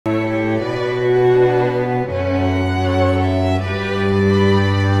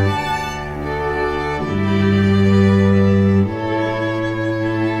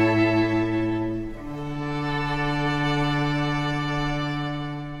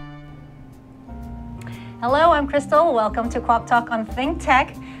Hello, I'm Crystal. Welcome to Kwok Talk on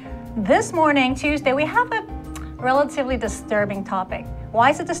ThinkTech. This morning, Tuesday, we have a relatively disturbing topic. Why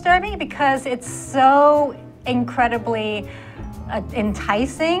is it disturbing? Because it's so incredibly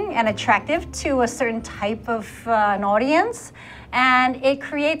enticing and attractive to a certain type of an audience, and it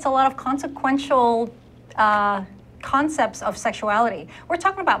creates a lot of consequential concepts of sexuality. We're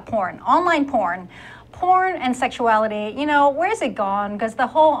talking about porn, online porn. Porn and sexuality, you know, where's it gone? Because the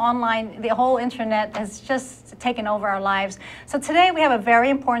whole internet has just taken over our lives. So today we have a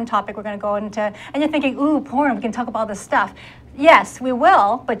very important topic we're going to go into, and you're thinking, ooh, porn, we can talk about this stuff. Yes, we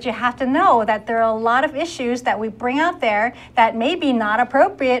will, but you have to know that there are a lot of issues that we bring out there that may be not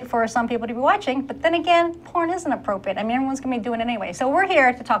appropriate for some people to be watching, but then again, porn isn't appropriate. I mean, everyone's going to be doing it anyway. So we're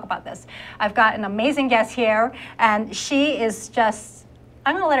here to talk about this. I've got an amazing guest here, and she is just,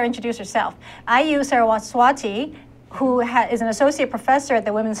 I'm going to let her introduce herself. Ayu Saraswati, who is an associate professor at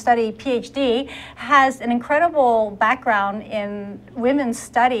the Women's Study PhD, has an incredible background in women's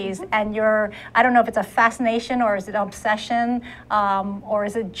studies, and I don't know if it's a fascination or is it an obsession, or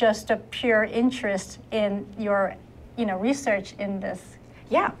is it just a pure interest in your research in this?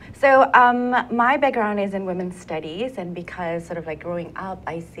 Yeah, so my background is in women's studies, and because sort of like growing up,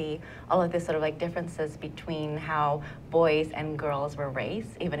 I see all of this sort of like differences between how boys and girls were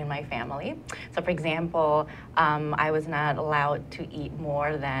raised, even in my family. So for example, I was not allowed to eat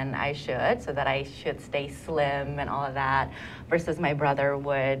more than I should, so that I should stay slim and all of that, versus my brother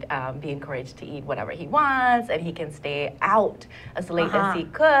would be encouraged to eat whatever he wants, and he can stay out as late as he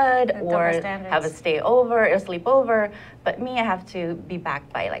could, or have a sleepover. But me, I have to be back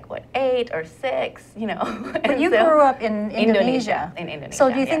by like what, 8 or 6, you know. But you grew up in Indonesia. In Indonesia.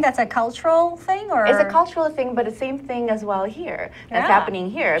 So do you think that's a cultural thing, or? It's a cultural thing, but the same thing as well here. That's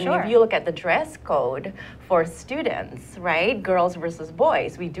happening here. I mean, if you look at the dress code for students, right? Girls versus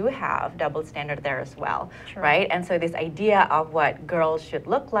boys, we do have double standard there as well, right? And so this idea of what girls should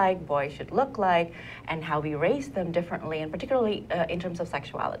look like, boys should look like, and how we raise them differently, and particularly in terms of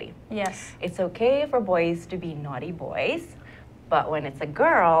sexuality. Yes. It's okay for boys to be naughty boys, but when it's a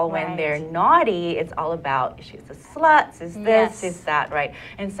girl, when they're naughty, it's all about she's a slut, she's this, she's that, right?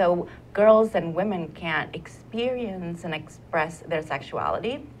 And so girls and women can't experience and express their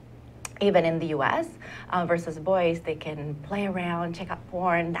sexuality, even in the US, versus boys, they can play around, check out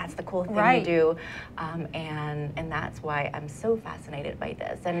porn, that's the cool thing to do. And that's why I'm so fascinated by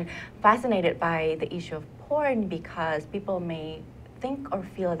this, and fascinated by the issue of porn, because people may think or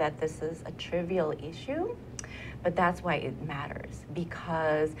feel that this is a trivial issue, but that's why it matters,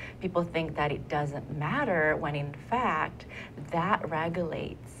 because people think that it doesn't matter, when in fact, that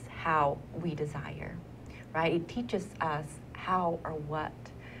regulates how we desire, right? It teaches us how or what,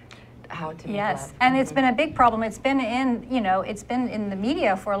 how to be loved. And it's been a big problem. It's been in, it's been in the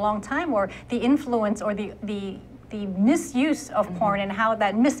media for a long time, or the influence or the misuse of porn, and how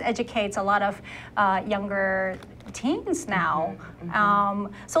that miseducates a lot of younger teens now.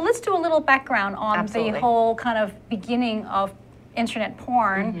 So let's do a little background on the whole kind of beginning of internet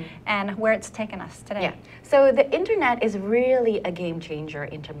porn and where it's taken us today. Yeah. So the internet is really a game changer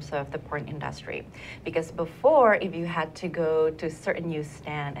in terms of the porn industry, because before, if you had to go to a certain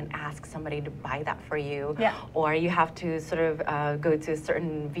newsstand and ask somebody to buy that for you, or you have to sort of go to a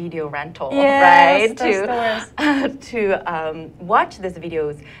certain video rental, right, to watch these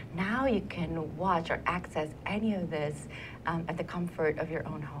videos. Now you can watch or access any of this at the comfort of your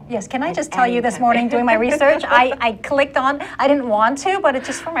own home. Yes, can I just tell you, this morning doing my research, I clicked on, I didn't want to, but it's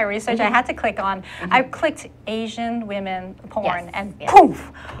just for my research, I had to click on, I clicked Asian women porn, and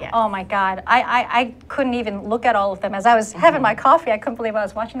poof, oh my God, I couldn't even look at all of them. As I was having my coffee, I couldn't believe I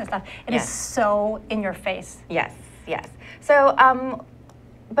was watching this stuff. It is so in your face. Yes, yes. So,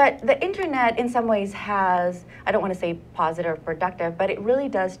 but the internet in some ways has, I don't want to say positive or productive, but it really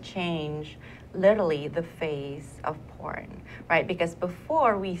does change literally the face of porn, right? Because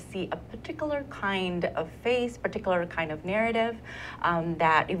before, we see a particular kind of face, particular kind of narrative,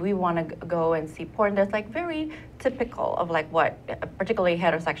 that if we want to go and see porn, that's like very typical of like what particularly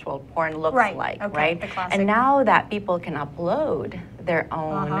heterosexual porn looks like, right? And now that people can upload their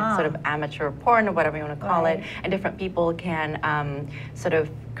own sort of amateur porn, or whatever you want to call it, and different people can sort of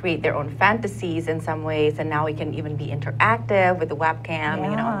create their own fantasies in some ways, and now we can even be interactive with the webcam,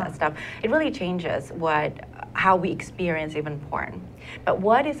 you know, all that stuff. It really changes how we experience even porn. But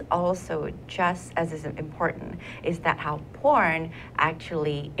what is also just as important is that how porn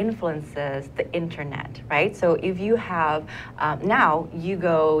actually influences the internet, right? So if you have, now you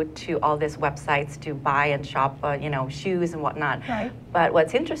go to all these websites to buy and shop, you know, shoes and whatnot. Right. But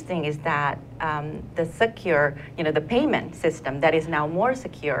what's interesting is that the secure, the payment system that is now more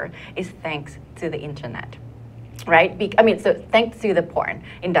secure is thanks to the internet. Right? So thanks to the porn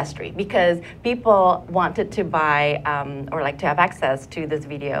industry, because people wanted to buy or like to have access to these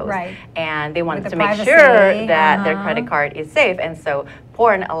videos, right. And they wanted With to the make privacy, sure that their credit card is safe, and so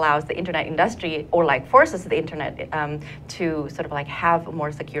porn allows the internet industry, or like forces the internet to sort of like have a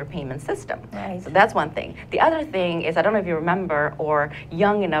more secure payment system. Right. So that's one thing. The other thing is, I don't know if you remember, or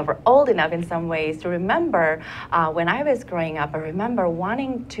young enough or old enough in some ways to remember, when I was growing up, I remember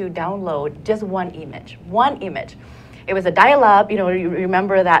wanting to download just one image. It was a dial-up, you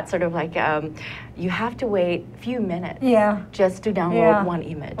remember that sort of like, you have to wait a few minutes just to download one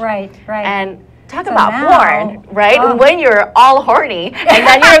image. Right. And talk So about now, porn, right? When you're all horny and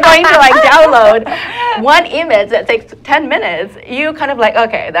then you're going to like download one image that takes 10 minutes, you kind of like,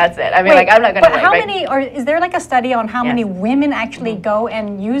 okay, that's it. I mean, like, I'm not going to wait. How many, or is there like a study on how many women actually Mm-hmm. go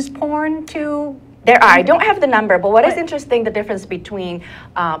and use porn to? There are. I don't have the number, but what is interesting, the difference between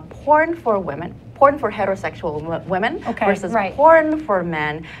porn for women, porn for heterosexual women versus porn for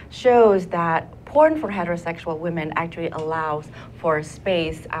men, shows that porn for heterosexual women actually allows for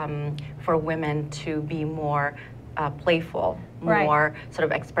space for women to be more playful, more sort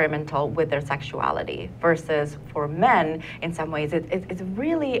of experimental with their sexuality, versus for men, in some ways, it's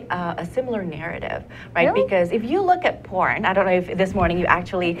really a similar narrative, right? Really? Because if you look at porn, I don't know if this morning you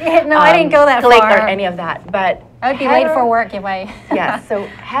actually no, I didn't go that clicked far. or any of that, but I'd be late for work if I. yes, so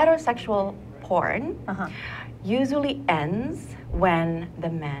heterosexual porn usually ends when the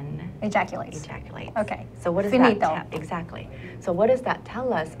men ejaculates. Okay. So what does that exactly? So what does that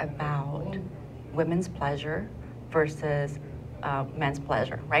tell us about women's pleasure versus men's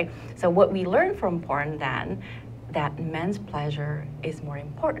pleasure, right? So what we learn from porn then, that men's pleasure is more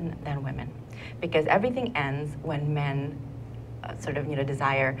important than women, because everything ends when men sort of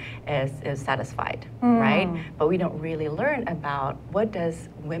desire is satisfied, right? But we don't really learn about what does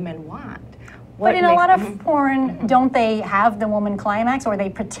women want. But in a lot of porn, don't they have the woman climax, or they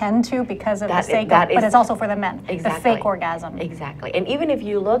pretend to because of the sake of, but it's also for the men, the fake orgasm. Exactly. And even if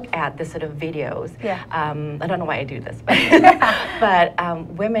you look at the sort of videos, I don't know why I do this, but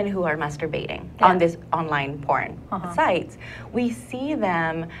women who are masturbating on this online porn sites, we see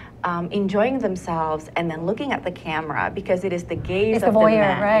them enjoying themselves and then looking at the camera, because it is the gaze of the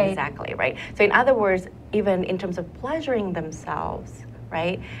men. Right. Exactly, right? So in other words, even in terms of pleasuring themselves,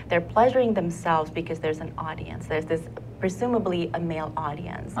 right? They're pleasuring themselves because there's an audience. There's this presumably a male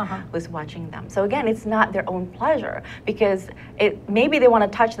audience who's watching them. So again, it's not their own pleasure, because maybe they want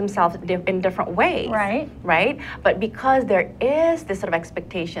to touch themselves in different ways, right? But because there is this sort of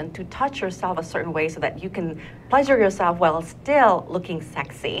expectation to touch yourself a certain way so that you can pleasure yourself while still looking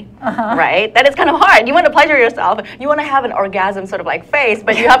sexy, right? That is kind of hard. You want to pleasure yourself. You want to have an orgasm sort of like face,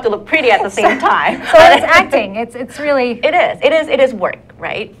 but you have to look pretty at the same time. So it's acting. It's really. It is work,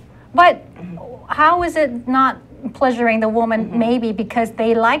 right? But how is it not pleasuring the woman? Maybe because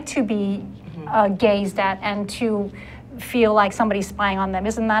they like to be gazed at and to feel like somebody's spying on them.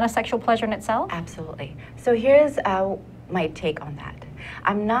 Isn't that a sexual pleasure in itself? Absolutely. So here's my take on that.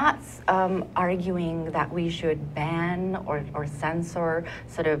 I'm not arguing that we should ban or censor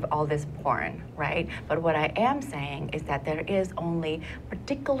sort of all this porn, right? But what I am saying is that there is only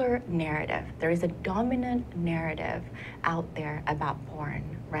particular narrative. There is a dominant narrative out there about porn,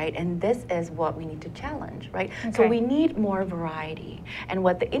 right? And this is what we need to challenge, right? Okay. So we need more variety. And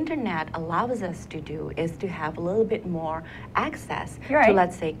what the internet allows us to do is to have a little bit more access to,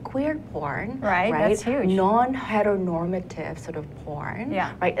 let's say, queer porn, right? That's huge. Non-heteronormative sort of porn,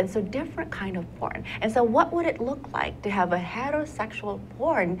 right? And so different kind of porn. And so what would it look like to have a heterosexual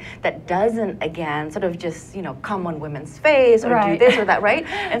porn that doesn't, again, sort of just, come on women's face or do this or that, right?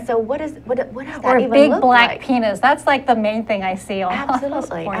 And so what does that even look like? Or a big black penis. That's like the main thing I see on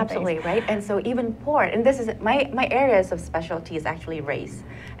absolutely, right? And so even porn, and this is my areas of specialty is actually race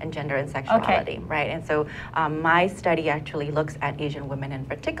and gender and sexuality, right? And so my study actually looks at Asian women in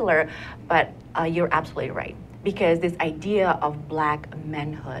particular, but you're absolutely right. Because this idea of black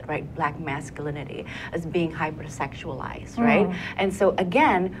manhood, right, black masculinity as being hypersexualized, right? And so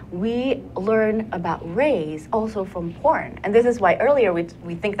again, we learn about race also from porn. And this is why earlier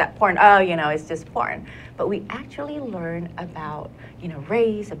we think that porn, it's just porn. But we actually learn about,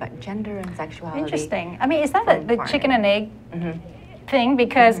 race, about gender and sexuality. Interesting. I mean, is that the chicken and egg thing?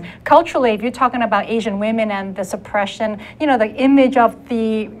 Because culturally, if you're talking about Asian women and the suppression, the image of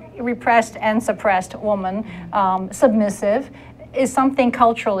the repressed and suppressed woman, submissive, is something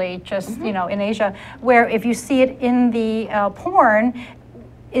culturally just, in Asia, where if you see it in the porn,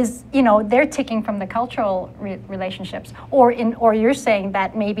 is, they're taking from the cultural relationships, or you're saying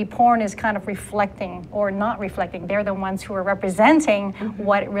that maybe porn is kind of reflecting or not reflecting. They're the ones who are representing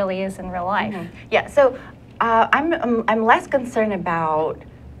what it really is in real life. Yeah. So I'm less concerned about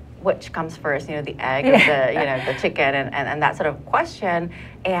which comes first, the egg or the chicken and that sort of question,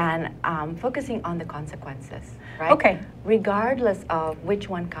 and focusing on the consequences, right? Okay. Regardless of which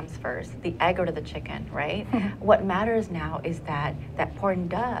one comes first, the egg or the chicken, right? What matters now is that porn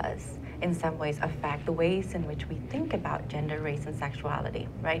does, in some ways, affect the ways in which we think about gender, race, and sexuality,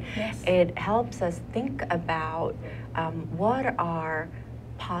 right? Yes. It helps us think about what are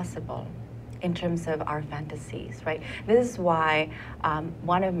possible in terms of our fantasies, right? This is why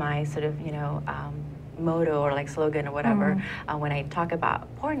one of my sort of, motto or like slogan or whatever, when I talk about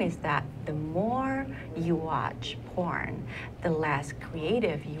porn is that the more you watch porn, the less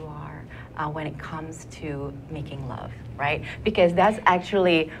creative you are when it comes to making love, right? Because that's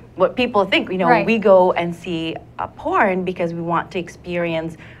actually what people think. Right. We go and see porn because we want to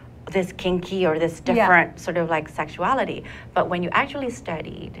experience this kinky or this different sort of like sexuality. But when you actually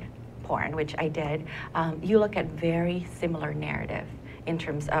studied porn, which I did, you look at very similar narrative in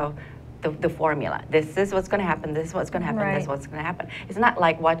terms of the formula. This is what's going to happen, this is what's going to happen, this is what's going to happen. It's not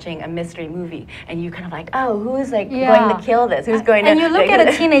like watching a mystery movie and you kind of like, oh, who's like going to kill this? Who's going to... And you look at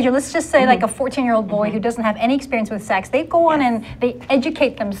a teenager, let's just say like a 14-year-old boy who doesn't have any experience with sex. They go on and they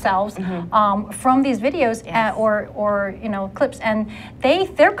educate themselves from these videos or clips, and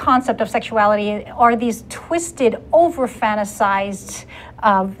their concept of sexuality are these twisted, over-fantasized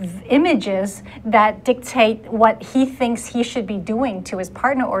images that dictate what he thinks he should be doing to his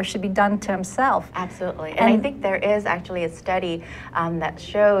partner or should be done to himself. Absolutely. And I think there is actually a study that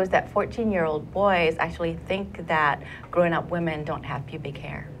shows that 14-year-old boys actually think that grown-up women don't have pubic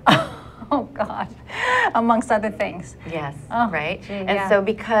hair. Oh, God. Amongst other things. Yes, oh, right? Gee, and so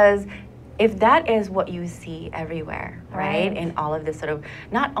because if that is what you see everywhere, right? In all of this sort of,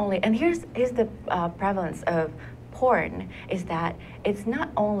 not only, and here's the prevalence of porn, is that it's not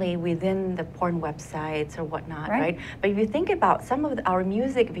only within the porn websites or whatnot, right? But if you think about some of our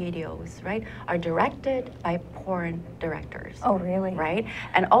music videos, right, are directed by porn directors. Oh, really? Right?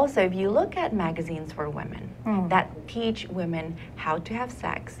 And also, if you look at magazines for women that teach women how to have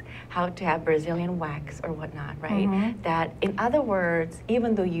sex, how to have Brazilian wax or whatnot, right? That, in other words,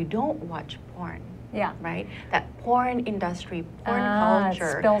 even though you don't watch porn, right, that porn industry, porn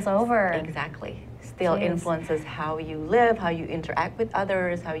culture it spills over. Exactly. Still influences how you live, how you interact with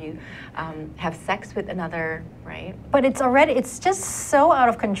others, how you have sex with another, right? But it's just so out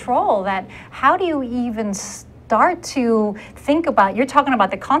of control that how do you even start to think about, you're talking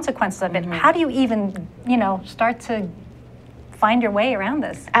about the consequences of it, how do you even, start to find your way around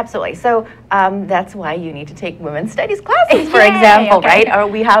this? Absolutely. So that's why you need to take women's studies classes, for example, right? Or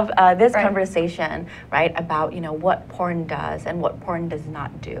we have this conversation, right, about what porn does and what porn does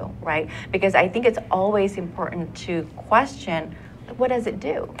not do, right? Because I think it's always important to question, what does it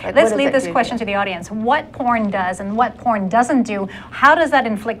do? Like, let's leave this question to the audience. What porn does and what porn doesn't do? How does that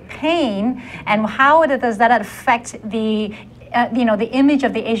inflict pain, and how does that affect the the image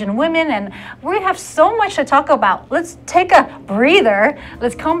of the Asian women? And we have so much to talk about. Let's take a breather.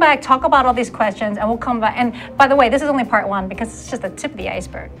 Let's come back, talk about all these questions, and we'll come back. And by the way, this is only part one because it's just the tip of the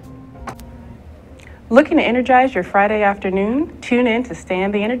iceberg. Looking to energize your Friday afternoon? Tune in to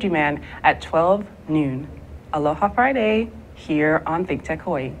Stan the Energy Man at 12 noon. Aloha Friday here on ThinkTech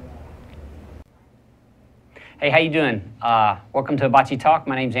Hawaii. Hey, how you doing? Welcome to Hibachi Talk.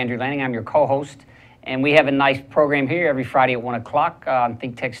 My name's Andrew Lanning. I'm your co-host. And we have a nice program here every Friday at 1 o'clock on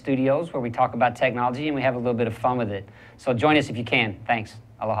ThinkTech Studios, where we talk about technology and we have a little bit of fun with it. So join us if you can. Thanks.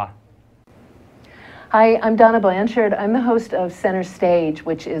 Aloha. Hi, I'm Donna Blanchard. I'm the host of Center Stage,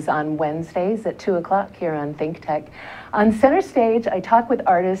 which is on Wednesdays at 2 o'clock here on ThinkTech. On Center Stage, I talk with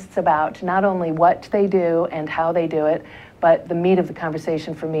artists about not only what they do and how they do it, but the meat of the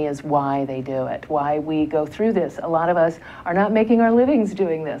conversation for me is why they do it, why we go through this. A lot of us are not making our livings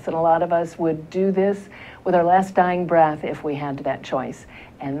doing this, and a lot of us would do this with our last dying breath if we had that choice.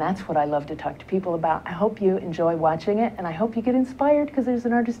 And that's what I love to talk to people about. I hope you enjoy watching it, and I hope you get inspired because there's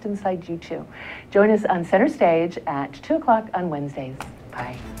an artist inside you too. Join us on Center Stage at 2 o'clock on Wednesdays.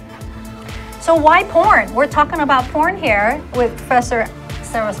 Bye. So why porn? We're talking about porn here with Professor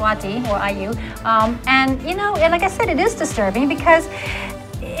Saraswati, or Ayu, and like I said, it is disturbing because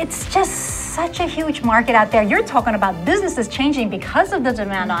it's just such a huge market out there. You're talking about businesses changing because of the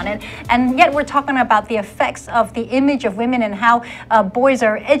demand on it, and yet we're talking about the effects of the image of women and how boys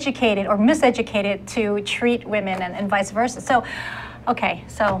are educated or miseducated to treat women, and vice versa. So Okay,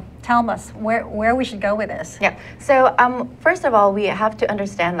 so tell us where we should go with this. Yeah. So first of all, we have to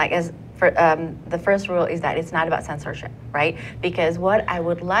understand, like, the first rule is that it's not about censorship, right? Because what I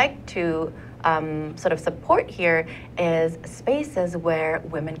would like to sort of support here is spaces where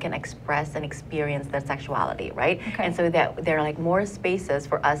women can express and experience their sexuality, right? Okay. And so that there are like more spaces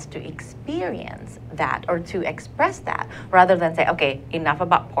for us to experience that or to express that rather than say, okay, enough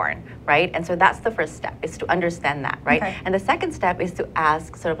about porn, right? And so that's the first step, is to understand that, right? Okay. And the second step is to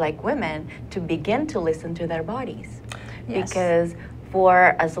ask sort of like women to begin to listen to their bodies. Yes. Because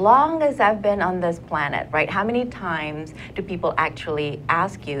for as long as I've been on this planet, right, how many times do people actually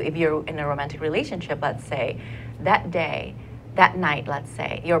ask you, if you're in a romantic relationship, let's say, that day, that night, let's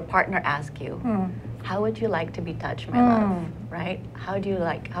say, your partner asks you, how would you like to be touched, my love, right? How would you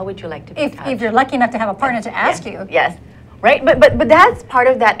like to be touched? If you're lucky enough to have a partner to ask you. Yes. Right, but that's part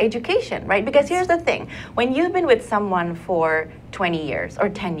of that education, right? Because here's the thing: when you've been with someone for 20 years, or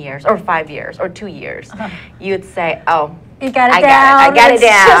 10 years, or 5 years, or 2 years, you'd say, "Oh, you got it I down. got it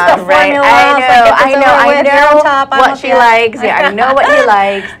down, Just a right? formula. I know top, what she likes. Yeah, I know what he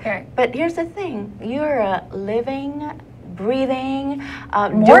likes. Right. But here's the thing: you're a living, breathing,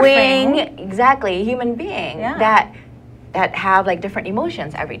 Morphing. doing exactly human being that have like different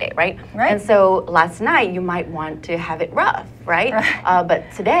emotions every day, right? Right. And so last night you might want to have it rough, right?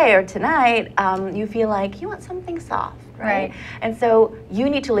 But today or tonight you feel like you want something soft, right? And so you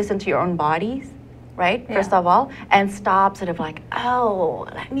need to listen to your own bodies, right? Yeah. First of all, and stop sort of like, oh,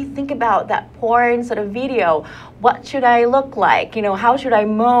 let me think about that porn sort of video. What should I look like? You know, how should I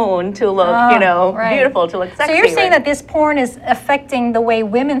moan to look, beautiful, to look sexy? So you're saying right? that this porn is affecting the way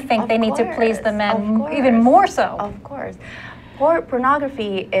women think they need to please the men even more so. Of course.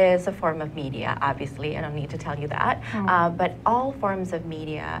 Pornography is a form of media, obviously. I don't need to tell you that. But all forms of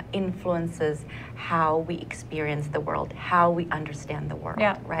media influences how we experience the world, how we understand the world,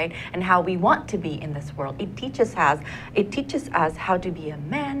 right? And how we want to be in this world. It teaches us how to be a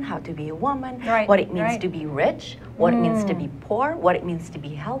man, how to be a woman, what it means to be rich, what it means to be poor, what it means to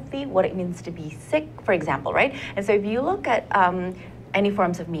be healthy, what it means to be sick, for example, right? And so if you look at any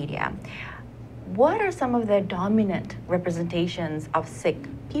forms of media, what are some of the dominant representations of sick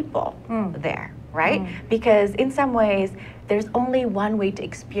people there, right? Because in some ways, there's only one way to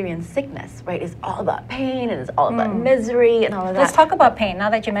experience sickness, right? It's all about pain and it's all about misery and all of that. Let's talk about pain now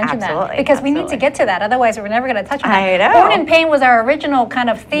that you mentioned that. Because we need to get to that, otherwise we're never going to touch on that. I know. Porn and pain was our original kind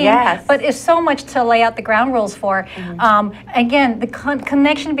of theme, but it's so much to lay out the ground rules for. Again, the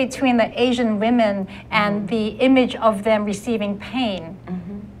connection between the Asian women and the image of them receiving pain.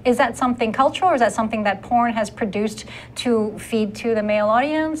 Is that something cultural, or is that something that porn has produced to feed to the male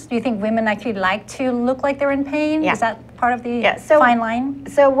audience? Do you think women actually like to look like they're in pain? Is that part of the fine line?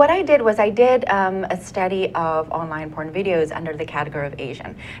 So what I did was I did a study of online porn videos under the category of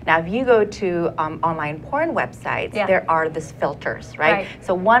Asian. Now, if you go to online porn websites, there are these filters, right?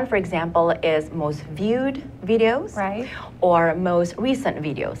 So one, for example, is most viewed videos, or most recent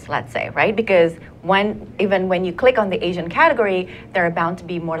videos, let's say, right? Because even when you click on the Asian category, there are bound to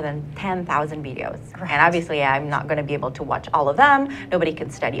be more than 10,000 videos. And obviously, I'm not going to be able to watch all of them. Nobody can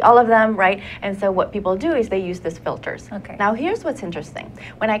study all of them, right? And so what people do is they use these filters. Now, here's what's interesting.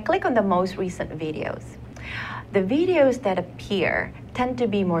 When I click on the most recent videos, the videos that appear tend to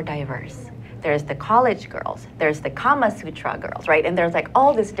be more diverse. There's the college girls, there's the Kama Sutra girls, right? And there's like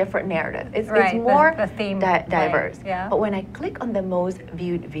all this different narrative. It's more the theme, diverse. But when I click on the most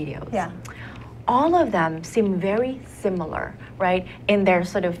viewed videos, all of them seem very similar, right? In their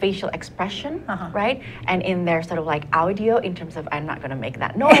sort of facial expression, right? And in their sort of like audio, in terms of, I'm not going to make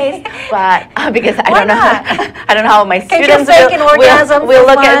that noise, but because I don't know how my students will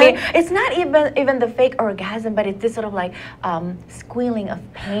look at me. It's not even the fake orgasm, but it's this sort of like squealing of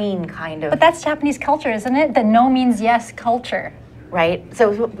pain kind of. But that's Japanese culture, isn't it? The no means yes culture. Right.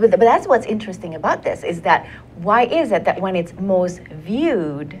 So, but that's what's interesting about this is that why is it that when it's most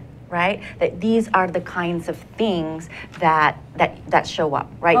viewed, right, that these are the kinds of things that show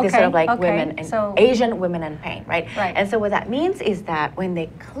up, right? This sort of like women and Asian women in pain, right? And so what that means is that when they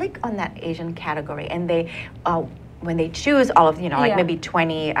click on that Asian category and they when they choose all of, like maybe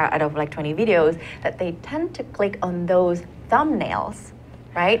 20 out of like 20 videos, that they tend to click on those thumbnails,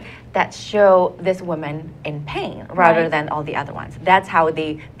 right, that show this woman in pain rather than all the other ones. That's how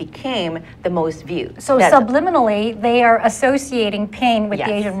they became the most viewed. So subliminally, they are associating pain with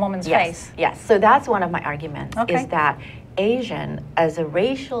the Asian woman's face. Yes, so that's one of my arguments, is that Asian as a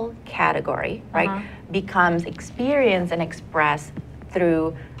racial category, right, becomes experienced and expressed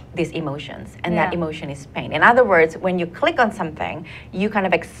through these emotions, and that Yeah. emotion is pain. In other words, when you click on something, you kind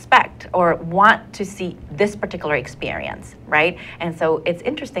of expect or want to see this particular experience, right? And so it's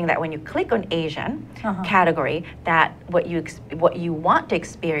interesting that when you click on Asian category, that what you want to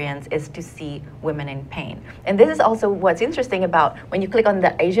experience is to see women in pain. And this is also what's interesting about when you click on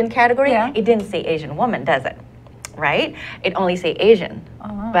the Asian category, Yeah. it didn't say Asian woman, does it? Right? It only say Asian.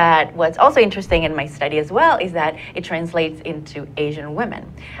 But what's also interesting in my study as well is that it translates into Asian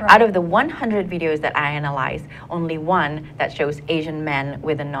women. Right. Out of the 100 videos that I analyzed, only one that shows Asian men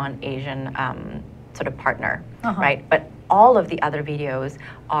with a non-Asian sort of partner, right? But all of the other videos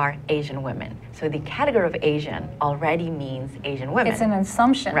are Asian women. So the category of Asian already means Asian women. It's an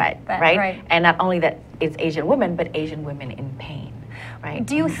assumption. Right, that- right? And not only that it's Asian women, but Asian women in pain, right?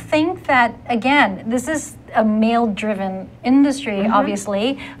 Do you think that, again, this is a male-driven industry,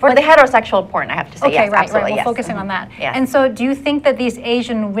 obviously? For the heterosexual porn, I have to say, Okay, yes, right, absolutely, right. We'll yes. focus in on that. Yes. And so do you think that these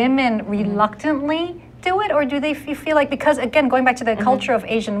Asian women reluctantly do it, or do they feel like, because again, going back to the culture of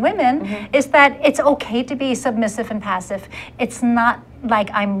Asian women, is that it's okay to be submissive and passive. It's not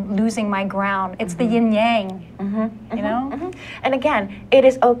like I'm losing my ground. It's the yin yang, you know? And again, it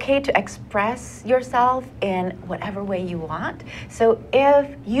is okay to express yourself in whatever way you want. So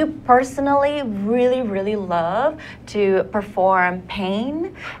if you personally really, really love to perform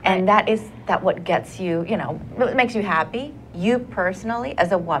pain, and that what gets you, you know, what makes you happy, you personally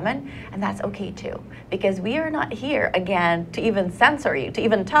as a woman, and that's okay too, because we are not here again to even censor you, to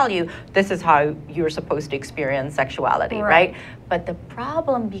even tell you this is how you're supposed to experience sexuality, right? But the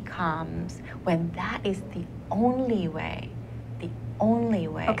problem becomes when that is the only way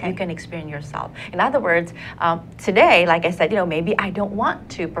you can experience yourself. In other words, today, like I said, you know, maybe I don't want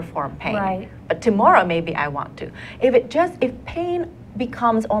to perform pain, but tomorrow maybe I want to. If pain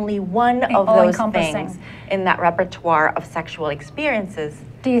becomes only one of those things in that repertoire of sexual experiences.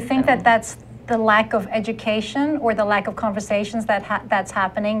 Do you think that that's the lack of education or the lack of conversations that's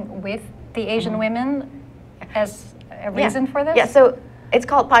happening with the Asian women as a reason for this? Yeah, so it's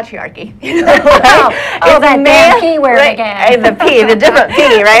called patriarchy. Oh, that damn P word again. The P, the different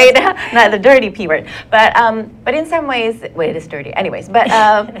P, right? Not the dirty P word. But in some ways, well, it is dirty. Anyways, but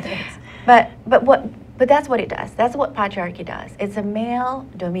that's what it does. That's what patriarchy does. It's a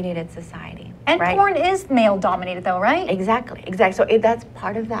male-dominated society. And right? porn is male-dominated, though, right? Exactly. So that's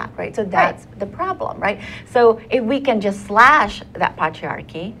part of that, right? So that's the problem, right? So if we can just slash that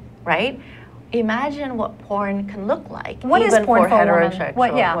patriarchy, right? Imagine what porn can look like. What is porn for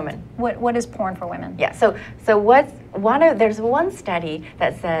heterosexual women? What is porn for women? Yeah. So there's one study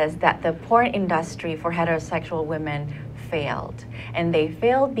that says that the porn industry for heterosexual women failed, and they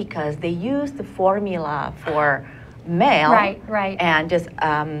failed because they used the formula for male, and just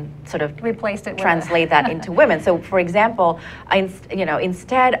sort of replaced it, translate that into women. So, for example,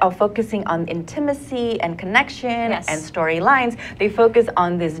 instead of focusing on intimacy and connection and storylines, they focus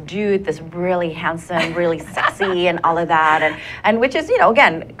on this dude, this really handsome, really sexy, and all of that, and which is,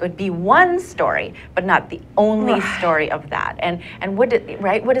 again, could be one story, but not the only story of that. And what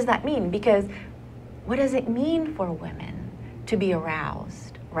does that mean? Because what does it mean for women to be aroused?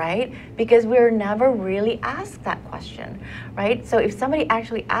 Right? Because we're never really asked that question, right? So if somebody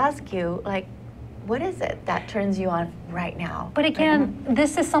actually asks you, like, what is it that turns you on right now? But again,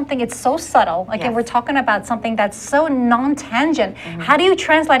 this is something, it's so subtle. Again, we're talking about something that's so non-tangent. How do you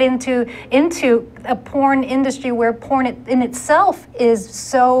translate into a porn industry where porn in itself is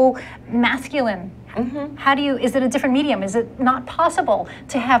so masculine? How do you, is it a different medium? Is it not possible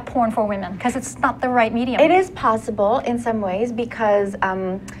to have porn for women because it's not the right medium? It is possible in some ways because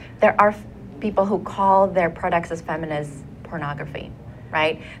there are people who call their products as feminist pornography,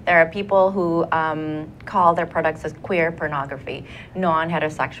 right? There are people who call their products as queer pornography,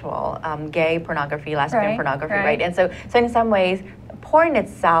 non-heterosexual, gay pornography, lesbian pornography, right? And so in some ways, porn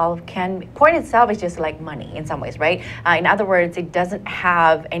itself is just like money in some ways, right? In other words, it doesn't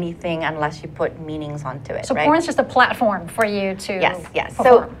have anything unless you put meanings onto it. So porn is just a platform for you to yes.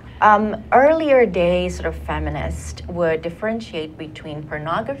 perform. So earlier days sort of feminists would differentiate between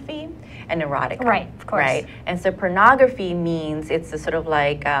pornography and erotica. Right, of course. Right, and so pornography means it's a sort of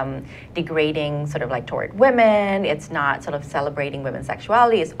like degrading sort of like toward women. It's not sort of celebrating women's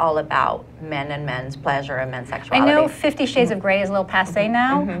sexuality. It's all about men and men's pleasure and men's sexuality. I know 50 Shades of Grey is a little passe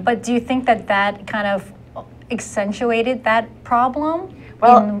now, but do you think that kind of accentuated that problem?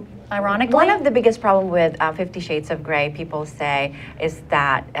 Well, ironically? One of the biggest problems with 50 Shades of Grey, people say, is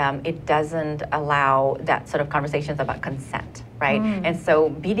that it doesn't allow that sort of conversations about consent. right? And so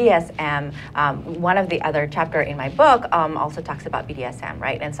BDSM, one of the other chapter in my book also talks about BDSM,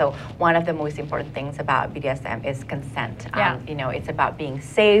 right? And so one of the most important things about BDSM is consent. You know, it's about being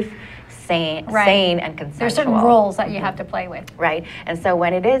safe, sane, and consensual. There's certain rules that you have to play with. Right, and so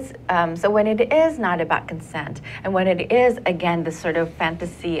when it is not about consent, and when it is again this sort of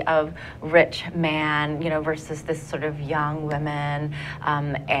fantasy of rich man, you know, versus this sort of young woman,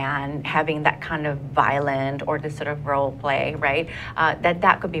 and having that kind of violent or this sort of role play, right,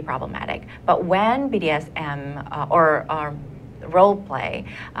 that could be problematic. But when BDSM or role play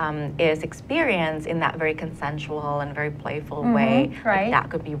is experienced in that very consensual and very playful way, that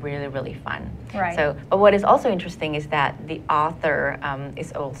could be really, really fun. Right. So, but what is also interesting is that the author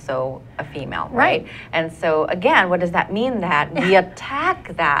is also a female, right? And so again, what does that mean? That we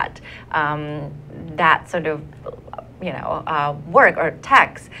attack that that sort of work or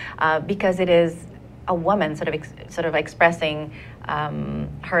text because it is a woman sort of expressing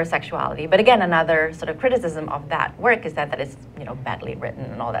her sexuality. But again, another sort of criticism of that work is that it's, you know, badly written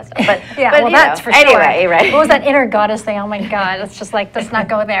and all that stuff. But yeah, but, well, that's for sure. Anyway, right? What was that inner goddess thing? Oh my God, it's just like, let's not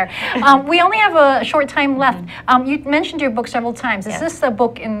go there. We only have a short time left. You mentioned your book several times. Is this a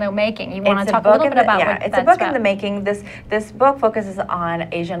book in the making? You want to talk a little bit about what that's about? It's a book in the making. This book focuses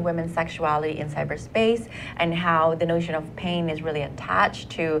on Asian women's sexuality in cyberspace and how the notion of pain is really attached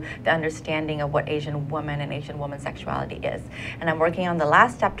to the understanding of what Asian woman and Asian woman's sexuality is. And I'm working on the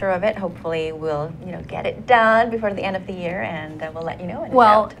last chapter of it. Hopefully we'll, you know, get it done before the end of the year, and we'll let you know when it's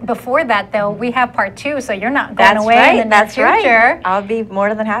out. Before that though, we have part 2, so you're not going away in the near future. Right. I'll be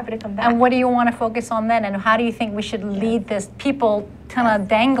more than happy to come back. And what do you want to focus on then, and how do you think we should lead this? People kind of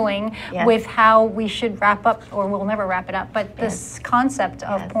dangling with how we should wrap up, or we'll never wrap it up, but this concept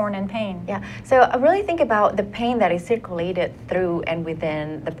of porn and pain. Yeah, so I really think about the pain that is circulated through and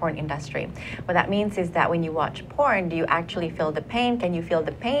within the porn industry. What that means is that when you watch porn, do you actually feel the pain? Can you feel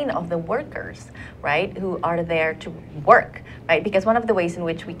the pain of the workers, right, who are there to work, right? Because one of the ways in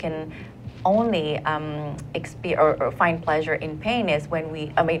which we can only or find pleasure in pain is when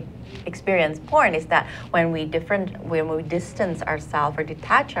we experience porn, is that when we distance ourselves or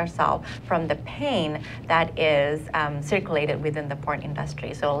detach ourselves from the pain that is circulated within the porn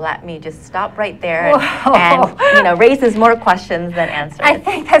industry. So let me just stop right there and you know, raises more questions than answers. I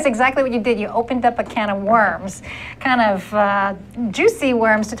think that's exactly what you did. You opened up a can of worms, kind of juicy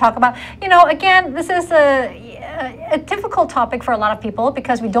worms to talk about. You know, again, this is a difficult topic for a lot of people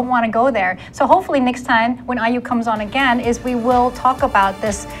because we don't want to go there. So hopefully next time when Ayu comes on again, we will talk about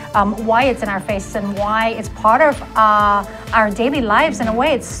this, why it's in our faces and why it's part of our daily lives. In a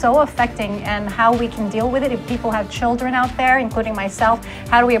way, it's so affecting, and how we can deal with it. If people have children out there, including myself,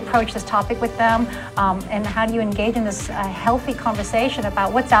 how do we approach this topic with them, and how do you engage in this healthy conversation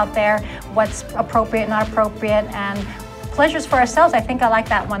about what's out there, what's appropriate, not appropriate, and pleasures for ourselves. I think I like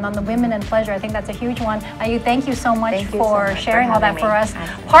that one on the women and pleasure. I think that's a huge one. Ayu, thank you so much for sharing all that for us.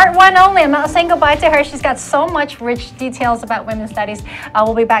 Part 1 only. I'm not saying goodbye to her. She's got so much rich details about women's studies.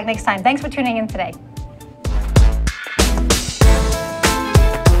 We'll be back next time. Thanks for tuning in today.